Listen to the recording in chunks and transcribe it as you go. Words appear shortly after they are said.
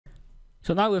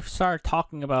So now we've started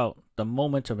talking about the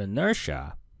moment of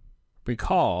inertia.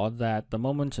 Recall that the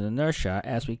moment of inertia,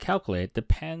 as we calculate,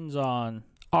 depends on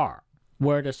r,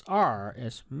 where this r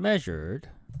is measured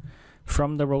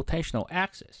from the rotational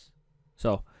axis.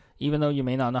 So even though you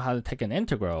may not know how to take an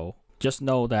integral, just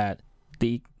know that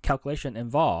the calculation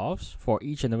involves, for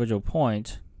each individual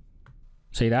point,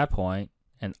 say that point,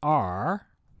 an r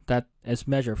that is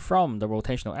measured from the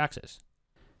rotational axis.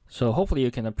 So hopefully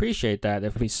you can appreciate that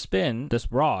if we spin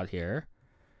this rod here,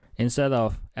 instead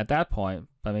of at that point,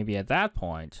 but maybe at that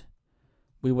point,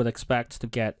 we would expect to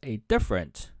get a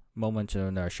different moment of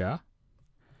inertia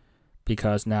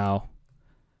because now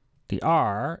the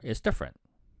r is different.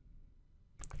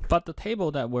 But the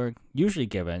table that we're usually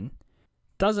given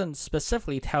doesn't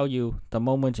specifically tell you the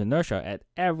moment of inertia at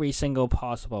every single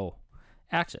possible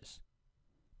axis.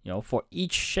 For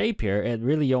each shape here, it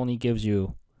really only gives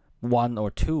you one or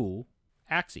two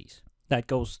axes that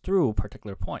goes through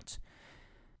particular points.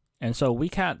 And so we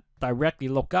can't directly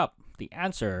look up the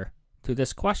answer to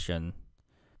this question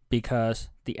because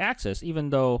the axis,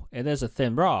 even though it is a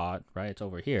thin rod, right, it's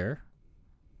over here,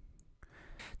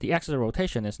 the axis of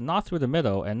rotation is not through the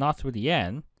middle and not through the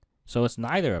end, so it's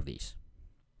neither of these.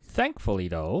 Thankfully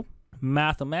though,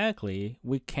 mathematically,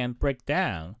 we can break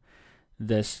down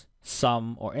this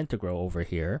sum or integral over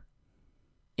here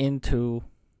into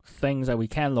things that we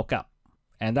can look up.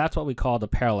 And that's what we call the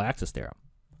parallel axis theorem.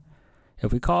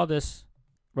 If we call this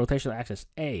rotational axis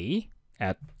A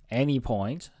at any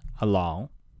point along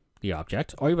the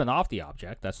object, or even off the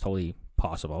object, that's totally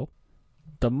possible,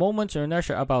 the moment of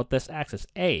inertia about this axis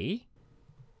A,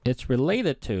 it's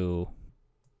related to,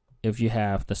 if you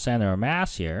have the center of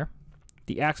mass here,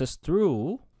 the axis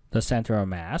through the center of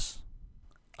mass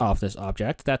of this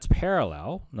object, that's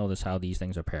parallel. Notice how these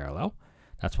things are parallel.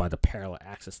 That's why the parallel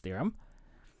axis theorem.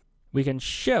 We can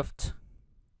shift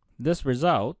this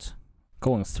result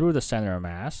going through the center of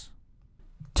mass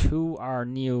to our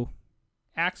new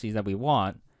axes that we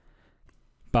want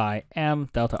by m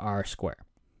delta r squared.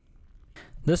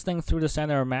 This thing through the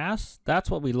center of mass, that's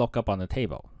what we look up on the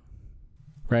table.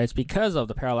 Right? It's because of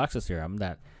the parallel axis theorem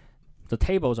that the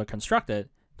tables are constructed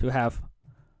to have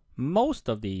most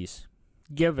of these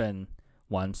given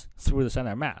ones through the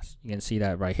center of mass. You can see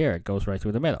that right here, it goes right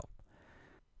through the middle.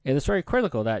 It is very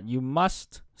critical that you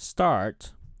must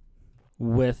start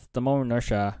with the moment of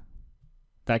inertia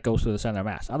that goes through the center of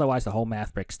mass. Otherwise, the whole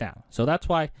math breaks down. So that's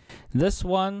why this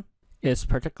one is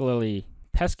particularly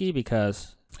pesky,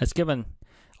 because it's given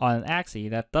on an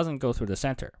axis that doesn't go through the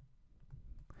center.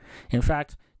 In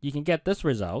fact, you can get this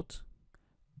result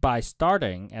by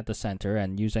starting at the center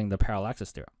and using the parallel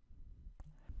axis theorem.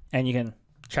 And you can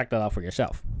check that out for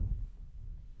yourself.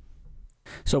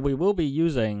 So we will be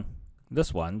using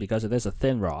this one because it is a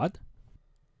thin rod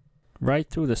right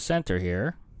through the center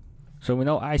here. So we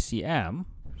know ICM,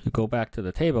 to go back to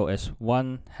the table, is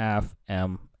 1/2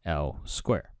 ml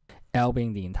squared, L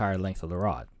being the entire length of the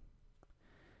rod.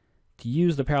 To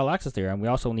use the parallel axis theorem, we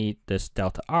also need this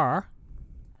delta r,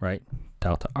 right?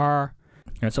 Delta r.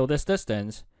 And so this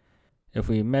distance, if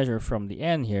we measure from the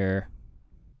end here,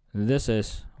 this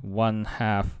is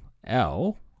 1/2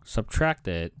 L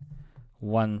subtracted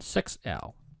 1/6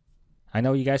 L. I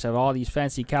know you guys have all these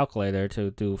fancy calculators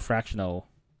to do fractional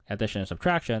addition and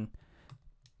subtraction,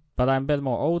 but I'm a bit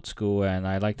more old school and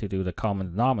I like to do the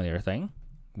common denominator thing,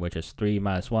 which is 3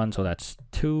 minus 1, so that's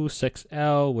 2/6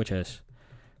 L, which is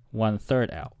 1/3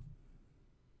 L.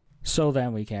 So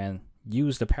then we can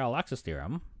use the parallel axis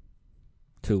theorem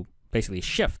to basically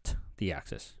shift the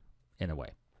axis in a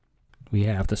way. We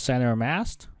have the center of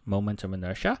mass, moment of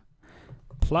inertia,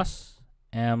 plus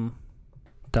m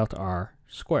delta r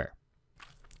squared.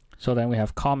 So then we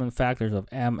have common factors of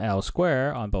ml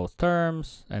squared on both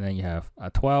terms, and then you have a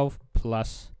 12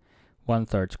 plus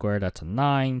 1/3 squared, that's a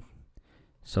 9.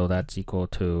 So that's equal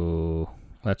to,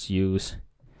 let's use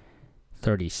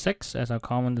 36 as our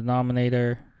common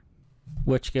denominator,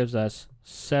 which gives us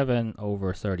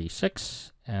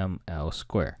 7/36 ml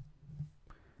squared.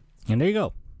 And there you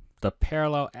go, the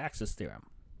parallel axis theorem.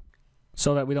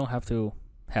 So that we don't have to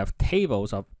have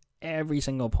tables of every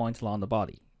single point along the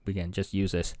body. We can just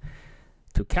use this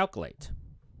to calculate,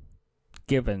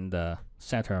 given the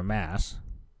center of mass,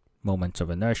 moments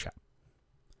of inertia.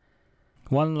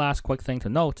 One last quick thing to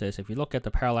note is if you look at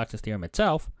the parallel axis theorem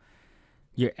itself,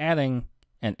 you're adding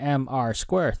an mr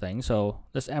squared thing. So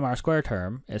this mr squared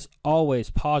term is always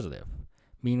positive,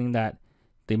 meaning that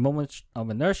the moment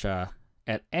of inertia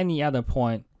at any other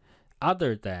point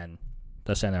other than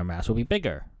the center of mass will be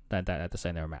bigger than that at the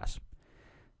center of mass.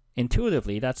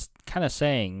 Intuitively, that's kind of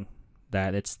saying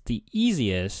that it's the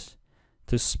easiest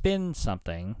to spin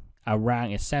something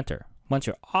around its center. Once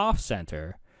you're off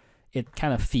center, it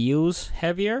kind of feels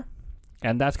heavier,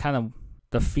 and that's kind of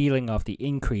the feeling of the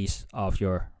increase of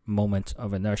your moment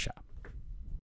of inertia.